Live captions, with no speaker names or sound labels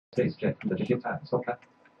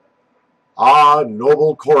Ah,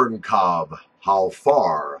 noble corn cob, how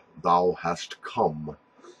far thou hast come.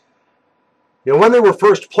 When they were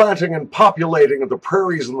first planting and populating the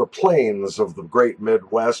prairies and the plains of the great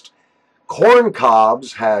Midwest, corn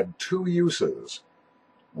cobs had two uses.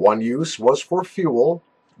 One use was for fuel,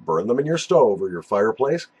 burn them in your stove or your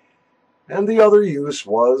fireplace, and the other use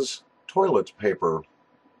was toilet paper.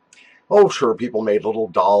 Oh, sure, people made little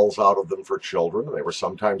dolls out of them for children. They were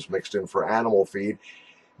sometimes mixed in for animal feed.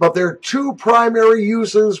 But their two primary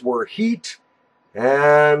uses were heat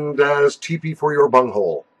and as teepee for your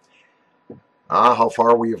bunghole. Ah, how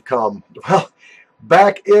far we have come. Well,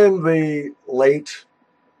 back in the late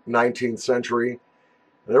 19th century,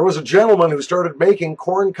 there was a gentleman who started making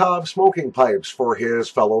corncob smoking pipes for his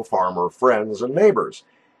fellow farmer friends and neighbors.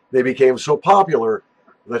 They became so popular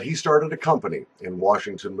that he started a company in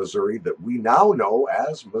Washington, Missouri that we now know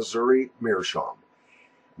as Missouri Meerschaum.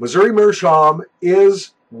 Missouri Meerschaum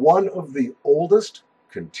is one of the oldest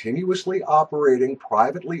continuously operating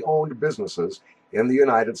privately owned businesses in the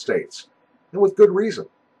United States, and with good reason.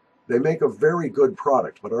 They make a very good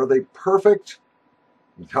product, but are they perfect?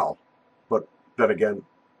 No. But then again,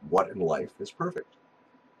 what in life is perfect?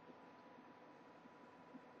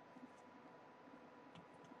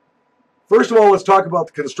 First of all, let's talk about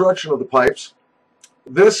the construction of the pipes.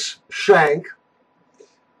 This shank,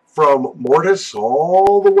 from mortise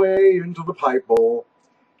all the way into the pipe bowl,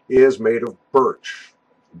 is made of birch.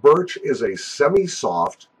 Birch is a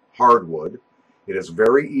semi-soft hardwood. It is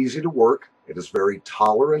very easy to work. It is very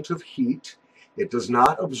tolerant of heat. It does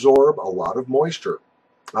not absorb a lot of moisture.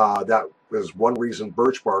 That is one reason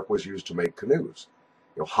birch bark was used to make canoes.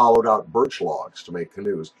 Hollowed out birch logs to make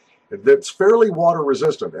canoes. It's fairly water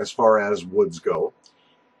resistant as far as woods go.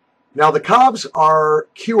 Now the cobs are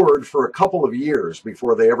cured for a couple of years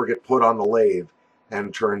before they ever get put on the lathe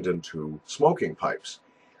and turned into smoking pipes.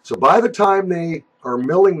 So by the time they are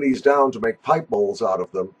milling these down to make pipe bowls out of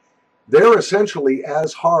them, they're essentially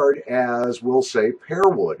as hard as, we'll say, pear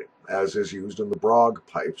wood, as is used in the Brog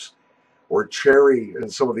pipes, or cherry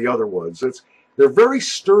and some of the other woods. They're very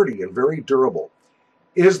sturdy and very durable.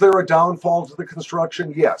 Is there a downfall to the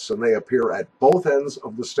construction? Yes, and they appear at both ends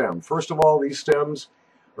of the stem. First of all, these stems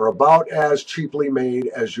are about as cheaply made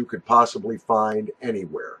as you could possibly find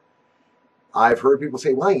anywhere. I've heard people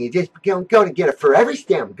say, well, you just go to get a forever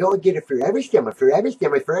stem. Go and get a forever stem, a forever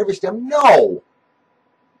stem, a forever stem. No!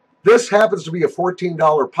 This happens to be a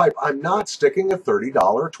 $14 pipe. I'm not sticking a $30,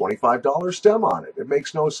 $25 stem on it. It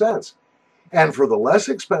makes no sense. And for the less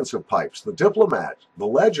expensive pipes, the Diplomat, the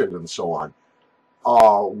Legend, and so on,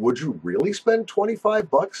 would you really spend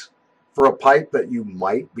 25 bucks for a pipe that you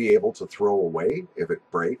might be able to throw away if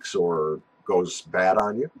it breaks or goes bad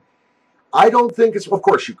on you? I don't think it's, of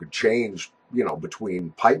course you could change,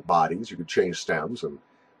 between pipe bodies, you could change stems and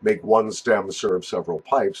make one stem serve several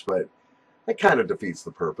pipes, but that kind of defeats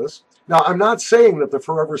the purpose. Now, I'm not saying that the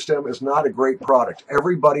Forever Stem is not a great product.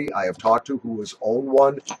 Everybody I have talked to who has owned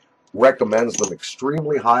one recommends them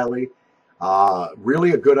extremely highly.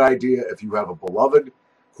 Really a good idea if you have a beloved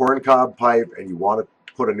corncob pipe and you want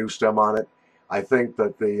to put a new stem on it. I think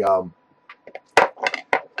that the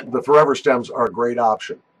Forever Stems are a great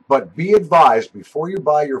option. But be advised, before you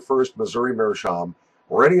buy your first Missouri Meerschaum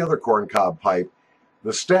or any other corncob pipe,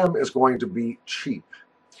 the stem is going to be cheap.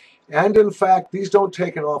 And in fact, these don't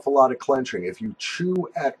take an awful lot of clenching. If you chew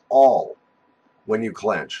at all when you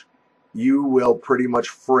clench, you will pretty much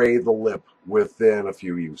fray the lip within a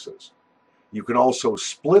few uses. You can also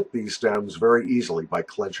split these stems very easily by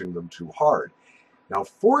clenching them too hard. Now,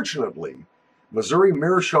 fortunately, Missouri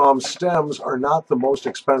Meerschaum stems are not the most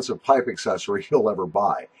expensive pipe accessory you'll ever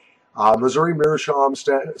buy. Missouri Meerschaum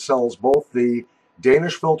sells both the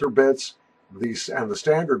Danish filter bits and the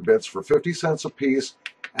standard bits for 50 cents a piece,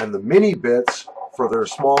 and the mini bits for their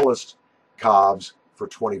smallest cobs for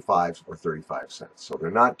 25 or 35 cents. So they're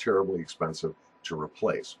not terribly expensive to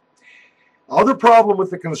replace. Other problem with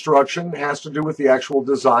the construction has to do with the actual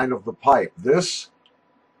design of the pipe. This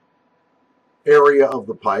area of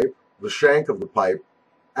the pipe, the shank of the pipe,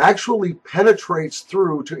 actually penetrates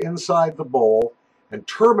through to inside the bowl and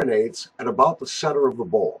terminates at about the center of the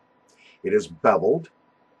bowl. It is beveled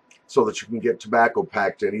so that you can get tobacco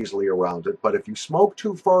packed in easily around it, but if you smoke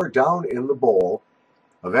too far down in the bowl,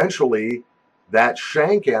 eventually that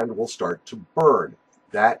shank end will start to burn.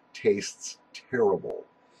 That tastes terrible.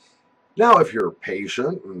 Now, if you're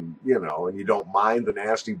patient and you don't mind the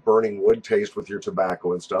nasty burning wood taste with your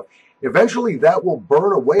tobacco and stuff, eventually that will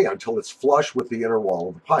burn away until it's flush with the inner wall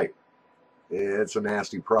of the pipe. It's a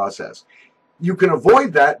nasty process. You can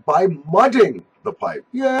avoid that by mudding the pipe.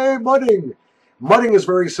 Yay, mudding! Mudding is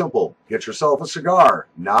very simple. Get yourself a cigar,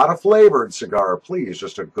 not a flavored cigar, please,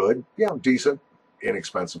 just a good, decent,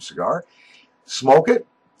 inexpensive cigar. Smoke it,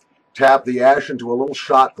 tap the ash into a little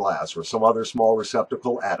shot glass or some other small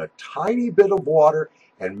receptacle, add a tiny bit of water,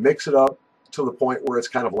 and mix it up to the point where it's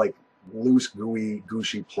kind of like loose, gooey,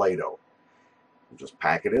 gushy Play-Doh. Just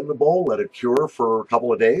pack it in the bowl, let it cure for a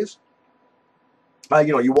couple of days.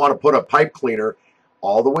 You want to put a pipe cleaner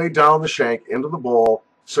all the way down the shank into the bowl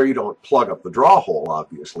so you don't plug up the draw hole,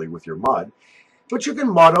 obviously, with your mud. But you can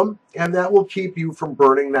mud them, and that will keep you from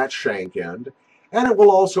burning that shank end. And it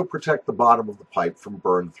will also protect the bottom of the pipe from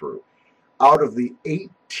burn through. Out of the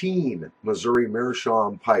 18 Missouri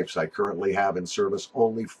Meerschaum pipes I currently have in service,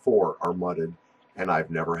 only 4 are mudded, and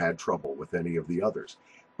I've never had trouble with any of the others.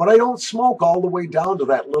 But I don't smoke all the way down to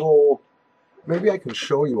that little... Maybe I can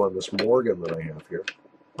show you on this Morgan that I have here.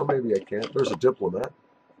 Or maybe I can't. There's a Diplomat.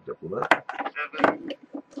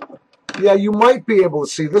 Yeah, you might be able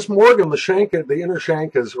to see this Morgan, the shank, the inner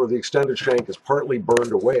shank is, or the extended shank is partly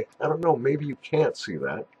burned away. I don't know, maybe you can't see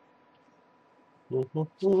that.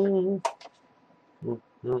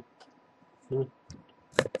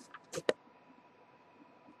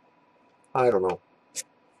 I don't know.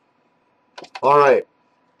 All right.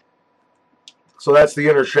 So that's the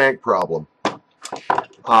inner shank problem.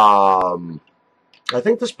 I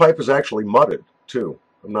think this pipe is actually mudded, too.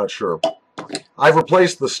 I'm not sure. I've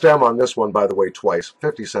replaced the stem on this one, by the way, twice.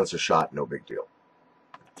 50 cents a shot, no big deal.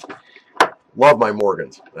 Love my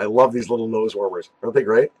Morgans. I love these little nose warmers. Aren't they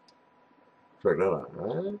great? Check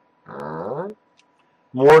that out.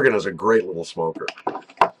 Morgan is a great little smoker.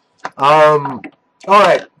 All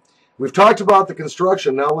right. We've talked about the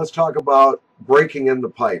construction. Now let's talk about breaking in the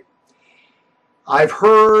pipe. I've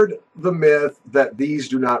heard the myth that these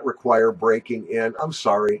do not require breaking in. I'm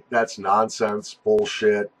sorry. That's nonsense,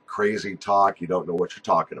 bullshit, crazy talk. You don't know what you're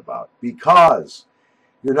talking about. Because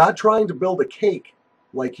you're not trying to build a cake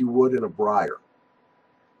like you would in a briar.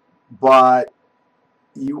 But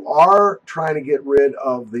you are trying to get rid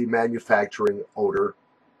of the manufacturing odor.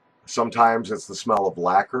 Sometimes it's the smell of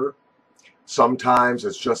lacquer. Sometimes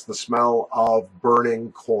it's just the smell of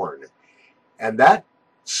burning corn. And that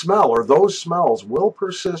smell, or those smells, will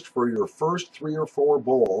persist for your first 3 or 4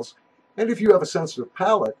 bowls. And if you have a sensitive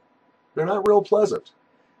palate, they're not real pleasant.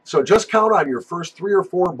 So just count on your first 3 or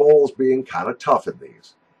 4 bowls being kind of tough in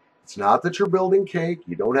these. It's not that you're building cake.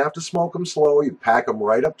 You don't have to smoke them slow. You pack them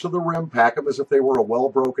right up to the rim. Pack them as if they were a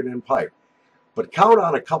well-broken-in pipe. But count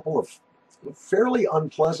on a couple of fairly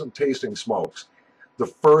unpleasant tasting smokes the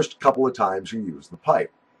first couple of times you use the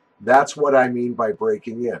pipe. That's what I mean by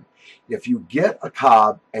breaking in. If you get a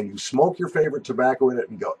cob and you smoke your favorite tobacco in it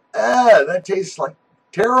and go, that tastes like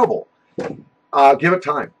terrible, give it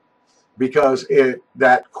time. Because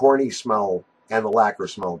that corny smell and the lacquer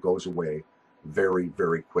smell goes away very,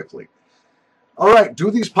 very quickly. All right,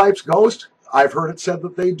 do these pipes ghost? I've heard it said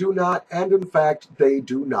that they do not, and in fact, they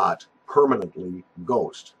do not permanently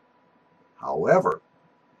ghost. However,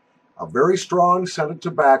 a very strong scented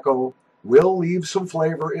tobacco will leave some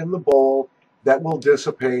flavor in the bowl that will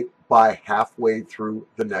dissipate by halfway through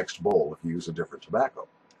the next bowl if you use a different tobacco.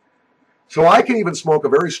 So I can even smoke a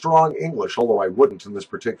very strong English, although I wouldn't in this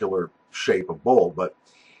particular shape of bowl, but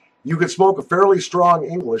you could smoke a fairly strong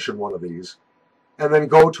English in one of these and then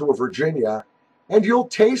go to a Virginia, and you'll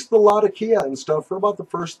taste the Latakia and stuff for about the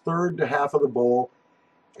first third to half of the bowl,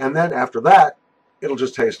 and then after that, it'll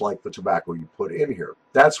just taste like the tobacco you put in here.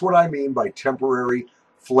 That's what I mean by temporary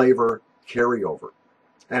flavor carryover.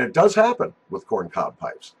 And it does happen with corncob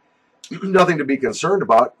pipes. Nothing to be concerned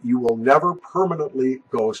about. You will never permanently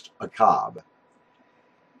ghost a cob.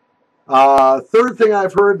 Third thing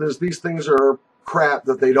I've heard is these things are crap,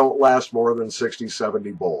 that they don't last more than 60,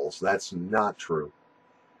 70 bowls. That's not true.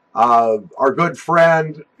 Our good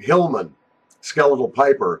friend Hillman, Skeletal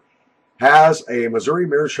Piper, has a Missouri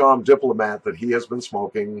Meerschaum Diplomat that he has been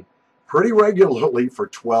smoking pretty regularly for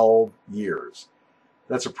 12 years.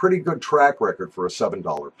 That's a pretty good track record for a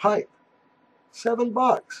 $7 pipe.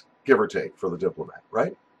 $7, give or take, for the Diplomat,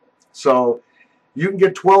 right? So you can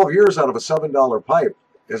get 12 years out of a $7 pipe.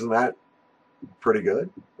 Isn't that pretty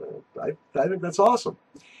good? I think that's awesome.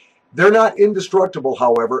 They're not indestructible,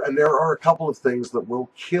 however, and there are a couple of things that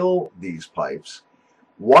will kill these pipes.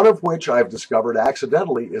 One of which I've discovered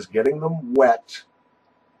accidentally is getting them wet,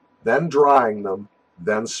 then drying them,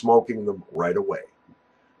 then smoking them right away.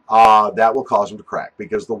 That will cause them to crack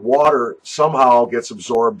because the water somehow gets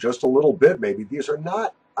absorbed just a little bit. Maybe these are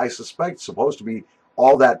not, I suspect, supposed to be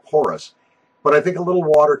all that porous, but I think a little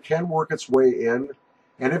water can work its way in,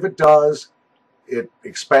 and if it does, it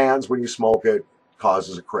expands when you smoke it,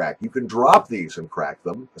 causes a crack. You can drop these and crack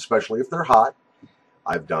them, especially if they're hot.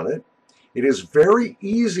 I've done it. It is very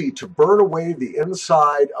easy to burn away the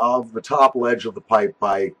inside of the top ledge of the pipe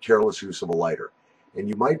by careless use of a lighter. And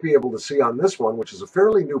you might be able to see on this one, which is a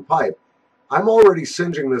fairly new pipe, I'm already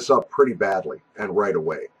singeing this up pretty badly and right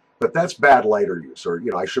away. But that's bad lighter use, or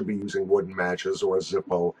I should be using wooden matches or a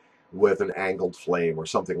Zippo with an angled flame or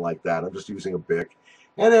something like that. I'm just using a Bic.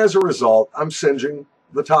 And as a result, I'm singeing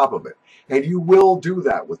the top of it. And you will do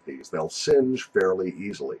that with these. They'll singe fairly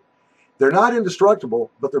easily. They're not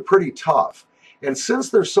indestructible, but they're pretty tough. And since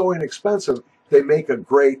they're so inexpensive, they make a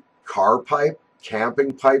great car pipe,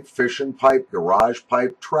 camping pipe, fishing pipe, garage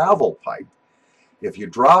pipe, travel pipe. If you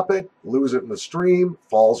drop it, lose it in the stream,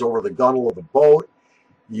 falls over the gunnel of the boat,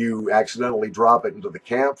 you accidentally drop it into the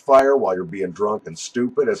campfire while you're being drunk and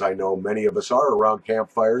stupid, as I know many of us are around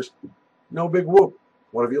campfires, no big whoop.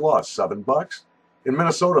 What have you lost? $7? In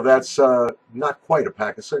Minnesota, that's not quite a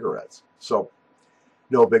pack of cigarettes. So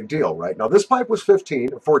no big deal, right? Now, this pipe was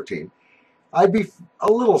 15 or 14. I'd be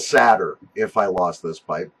a little sadder if I lost this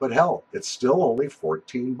pipe, but hell, it's still only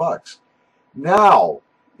 $14. Now,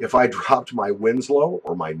 if I dropped my Winslow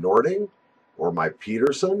or my Nording or my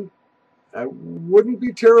Peterson, I wouldn't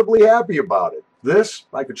be terribly happy about it. This,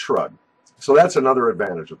 I could shrug. So that's another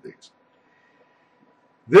advantage of these.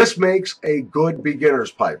 This makes a good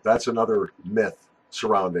beginner's pipe. That's another myth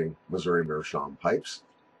surrounding Missouri Meerschaum pipes.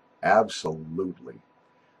 Absolutely.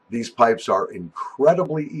 These pipes are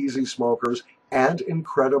incredibly easy smokers and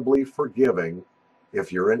incredibly forgiving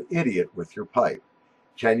if you're an idiot with your pipe.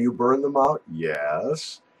 Can you burn them out?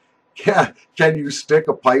 Yes. Can you stick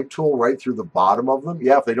a pipe tool right through the bottom of them?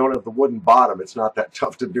 Yeah, if they don't have the wooden bottom, it's not that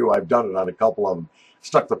tough to do. I've done it on a couple of them.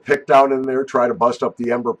 Stuck the pick down in there, try to bust up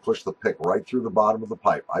the ember, push the pick right through the bottom of the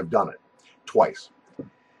pipe. I've done it twice.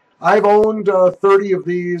 I've owned 30 of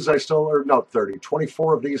these. I still, or no, 30,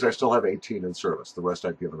 24 of these. I still have 18 in service. The rest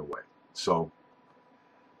I've given away. So,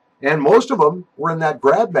 and most of them were in that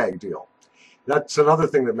grab bag deal. That's another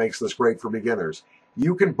thing that makes this great for beginners.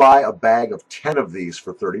 You can buy a bag of 10 of these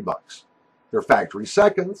for $30. They're factory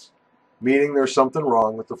seconds, meaning there's something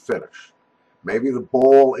wrong with the finish. Maybe the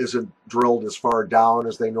bowl isn't drilled as far down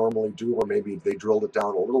as they normally do, or maybe they drilled it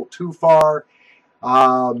down a little too far.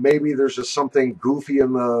 Maybe there's just something goofy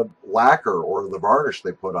in the lacquer or the varnish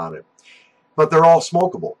they put on it. But they're all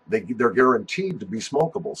smokable. They're guaranteed to be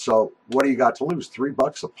smokable. So what do you got to lose?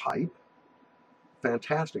 $3 a pipe?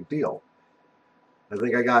 Fantastic deal. I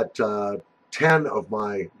think I got 10 of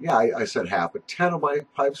my, yeah, I said half, but 10 of my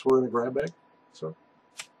pipes were in a grab bag.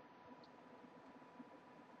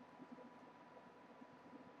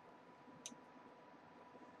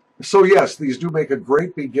 So yes, these do make a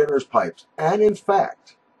great beginner's pipes. And in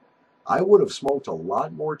fact, I would have smoked a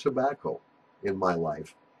lot more tobacco in my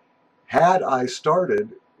life had I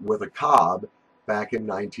started with a cob back in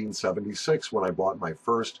 1976 when I bought my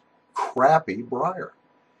first crappy briar.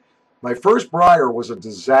 My first briar was a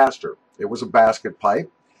disaster. It was a basket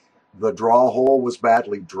pipe. The draw hole was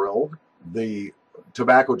badly drilled. The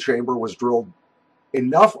tobacco chamber was drilled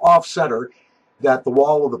enough off-center that the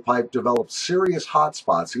wall of the pipe developed serious hot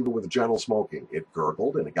spots, even with gentle smoking. It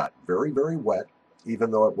gurgled and it got very, very wet, even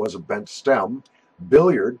though it was a bent stem.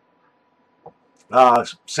 Billiard,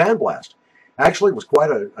 sandblast. Actually, it was quite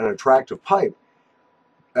an attractive pipe,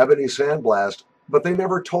 ebony sandblast, but they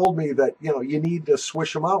never told me that, you need to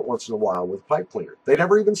swish them out once in a while with pipe cleaner. They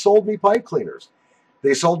never even sold me pipe cleaners.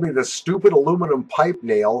 They sold me this stupid aluminum pipe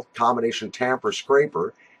nail, combination tamper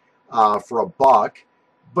scraper, for $1,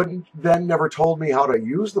 but then never told me how to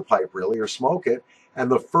use the pipe really or smoke it. And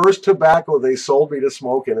the first tobacco they sold me to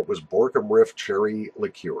smoke in it was Borkum Riff Cherry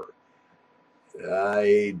Liqueur.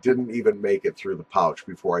 I didn't even make it through the pouch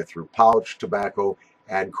before I threw pouch, tobacco,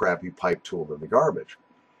 and crappy pipe tool in the garbage.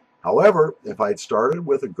 However, if I'd started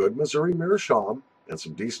with a good Missouri Meerschaum and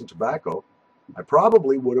some decent tobacco, I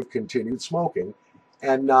probably would have continued smoking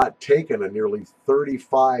and not taken a nearly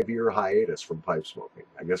 35-year hiatus from pipe smoking.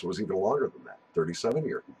 I guess it was even longer than that,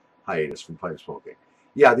 37-year hiatus from pipe smoking.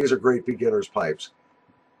 Yeah, these are great beginner's pipes.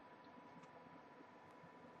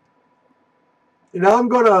 Now I'm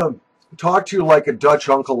going to talk to you like a Dutch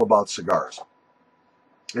uncle about cigars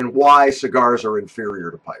and why cigars are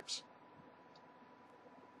inferior to pipes.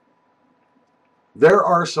 There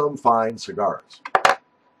are some fine cigars.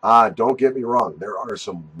 Don't get me wrong, there are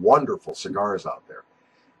some wonderful cigars out there.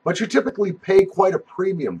 But you typically pay quite a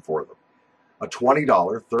premium for them. A $20,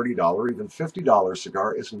 $30, even $50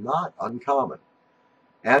 cigar is not uncommon.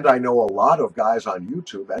 And I know a lot of guys on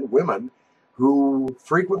YouTube and women who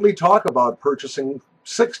frequently talk about purchasing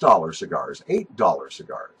 $6 cigars, $8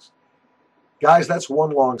 cigars. Guys, that's one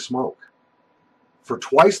long smoke. For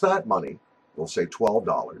twice that money, we'll say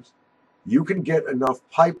 $12, you can get enough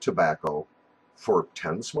pipe tobacco for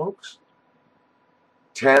 10 smokes.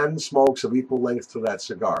 10 smokes of equal length to that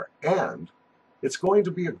cigar. And it's going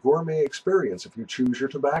to be a gourmet experience if you choose your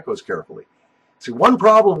tobaccos carefully. See, one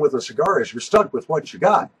problem with a cigar is you're stuck with what you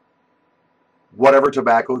got, whatever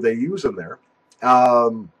tobacco they use in there.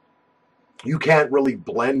 You can't really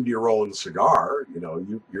blend your own cigar. You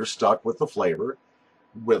know, you're stuck with the flavor.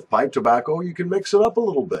 With pipe tobacco, you can mix it up a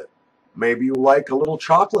little bit. Maybe you like a little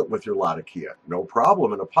chocolate with your Latakia. No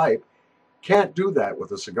problem in a pipe. Can't do that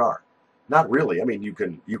with a cigar. Not really. I mean, you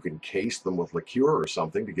can case them with liqueur or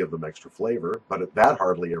something to give them extra flavor, but that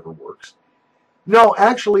hardly ever works. No,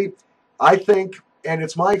 actually, I think, and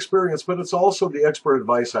it's my experience, but it's also the expert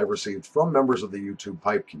advice I've received from members of the YouTube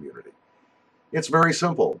pipe community. It's very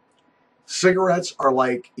simple. Cigarettes are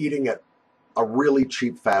like eating at a really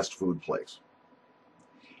cheap fast food place.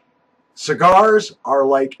 Cigars are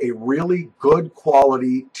like a really good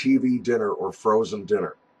quality TV dinner or frozen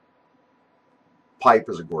dinner. Pipe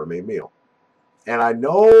is a gourmet meal. And I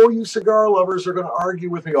know you cigar lovers are going to argue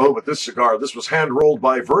with me, oh, but this cigar, this was hand-rolled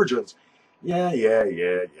by virgins. Yeah.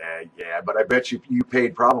 But I bet you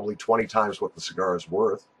paid probably 20 times what the cigar is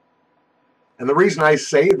worth. And the reason I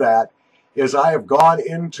say that is I have gone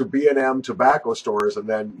into B&M tobacco stores and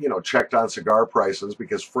then, checked on cigar prices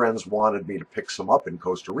because friends wanted me to pick some up in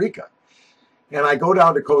Costa Rica. And I go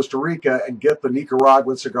down to Costa Rica and get the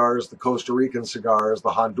Nicaraguan cigars, the Costa Rican cigars, the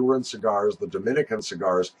Honduran cigars, the Dominican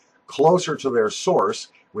cigars closer to their source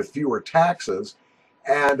with fewer taxes.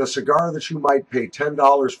 And a cigar that you might pay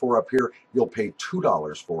 $10 for up here, you'll pay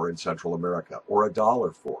 $2 for in Central America, or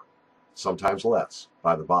 $1 for, sometimes less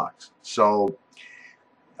by the box. So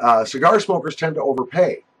cigar smokers tend to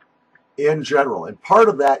overpay in general. And part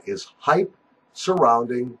of that is hype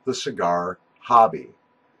surrounding the cigar hobby.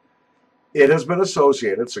 It has been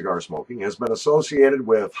associated, cigar smoking has been associated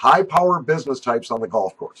with high-power business types on the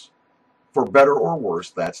golf course. For better or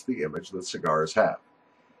worse, that's the image that cigars have.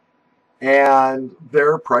 And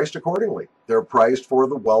they're priced accordingly. They're priced for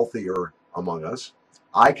the wealthier among us.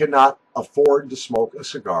 I cannot afford to smoke a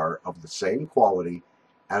cigar of the same quality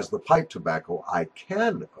as the pipe tobacco I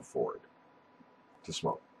can afford to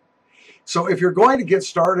smoke. So if you're going to get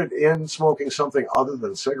started in smoking something other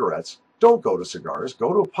than cigarettes, don't go to cigars,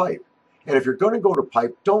 go to a pipe. And if you're going to go to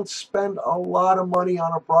pipe, don't spend a lot of money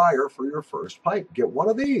on a briar for your first pipe. Get one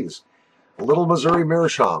of these. A little Missouri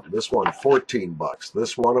Meerschaum. This one, $14.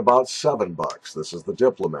 This one, about $7. This is the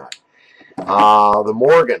Diplomat. The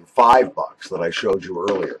Morgan, $5 that I showed you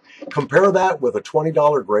earlier. Compare that with a $20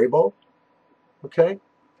 Graybo. Okay?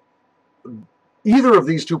 Either of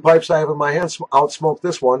these two pipes I have in my hand outsmoke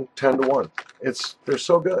this one 10-1. They're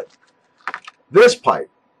so good. This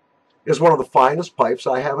pipe is one of the finest pipes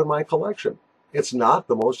I have in my collection. It's not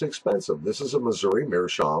the most expensive. This is a Missouri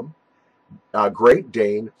Meerschaum Great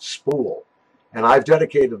Dane spool. And I've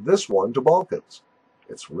dedicated this one to Balkans.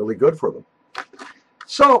 It's really good for them.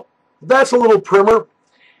 So that's a little primer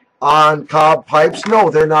on cob pipes. No,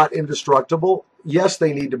 they're not indestructible. Yes,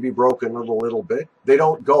 they need to be broken a little bit. They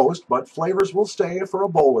don't ghost, but flavors will stay for a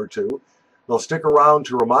bowl or two. They'll stick around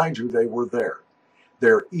to remind you they were there.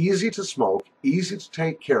 They're easy to smoke, easy to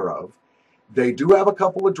take care of. They do have a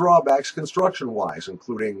couple of drawbacks construction-wise,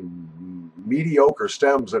 including mediocre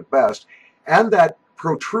stems at best, and that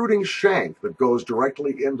protruding shank that goes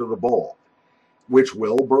directly into the bowl, which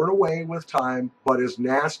will burn away with time, but is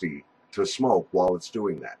nasty to smoke while it's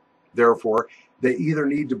doing that. Therefore, they either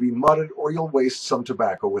need to be mudded or you'll waste some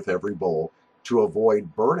tobacco with every bowl to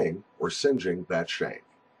avoid burning or singeing that shank.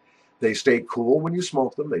 They stay cool when you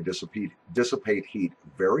smoke them. They dissipate heat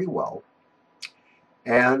very well.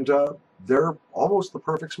 And they're almost the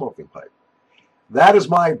perfect smoking pipe. That is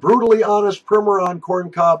my brutally honest primer on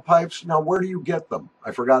corncob pipes. Now, where do you get them?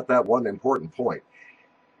 I forgot that one important point.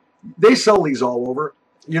 They sell these all over.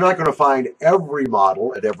 You're not going to find every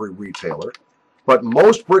model at every retailer, but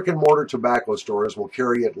most brick and mortar tobacco stores will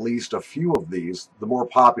carry at least a few of these, the more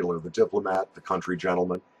popular, the Diplomat, the Country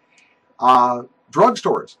Gentleman.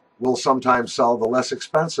 Drugstores will sometimes sell the less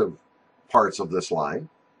expensive parts of this line,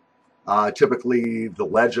 typically the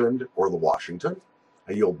Legend or the Washington.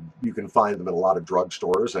 You can find them in a lot of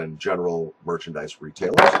drugstores and general merchandise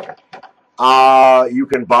retailers. You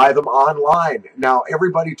can buy them online. Now,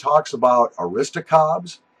 everybody talks about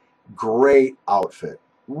Aristocobs. Great outfit.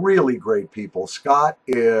 Really great people. Scott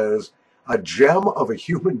is a gem of a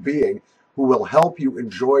human being who will help you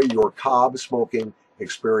enjoy your cob smoking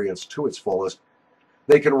experience to its fullest.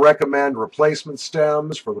 They can recommend replacement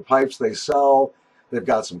stems for the pipes they sell. They've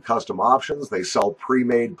got some custom options. They sell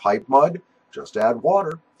pre-made pipe mud. Just add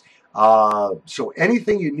water. So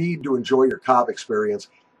anything you need to enjoy your cob experience,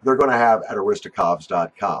 they're going to have at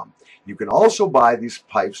aristocobs.com. You can also buy these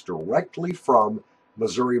pipes directly from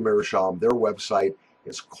Missouri Meerschaum. Their website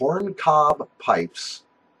is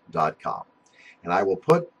corncobpipes.com. And I will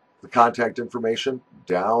put the contact information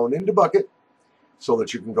down in the bucket so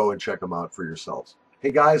that you can go and check them out for yourselves.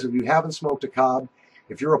 Hey guys, if you haven't smoked a cob,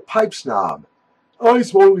 if you're a pipe snob, I only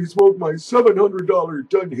smoke my $700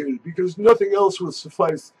 Dunhill because nothing else would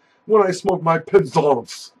suffice when I smoke my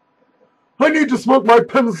Penzance. I need to smoke my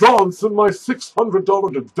Penzance and my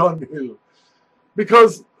 $600 Dunhill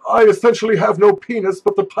because I essentially have no penis,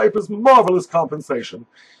 but the pipe is marvelous compensation.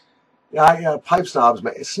 Yeah, pipe snobs,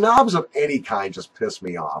 man. Snobs of any kind just piss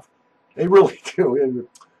me off. They really do. And,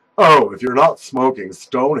 oh, if you're not smoking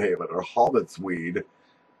Stonehaven or Hobbit's weed,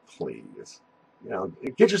 please. You know,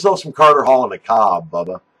 get yourself some Carter Hall and a cob,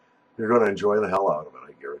 Bubba. You're going to enjoy the hell out of it,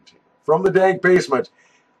 I guarantee you. From the dank basement,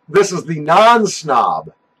 this is the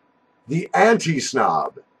non-snob, the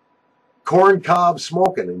anti-snob, corn cob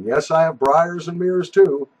smoking. And yes, I have briars and mirrors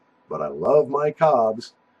too, but I love my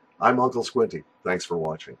cobs. I'm Uncle Squinty. Thanks for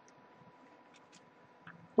watching.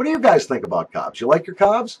 What do you guys think about cobs? You like your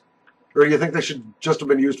cobs? Or do you think they should just have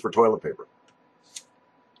been used for toilet paper?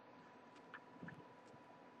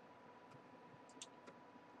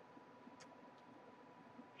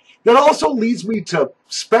 That also leads me to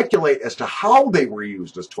speculate as to how they were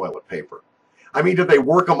used as toilet paper. I mean, did they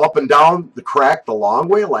work them up and down the crack the long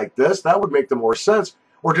way like this? That would make the more sense.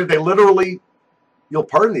 Or did they literally, you'll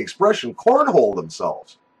pardon the expression, cornhole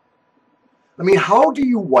themselves? I mean, how do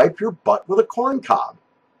you wipe your butt with a corn cob?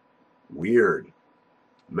 Weird.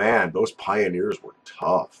 Man, those pioneers were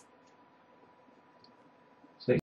tough.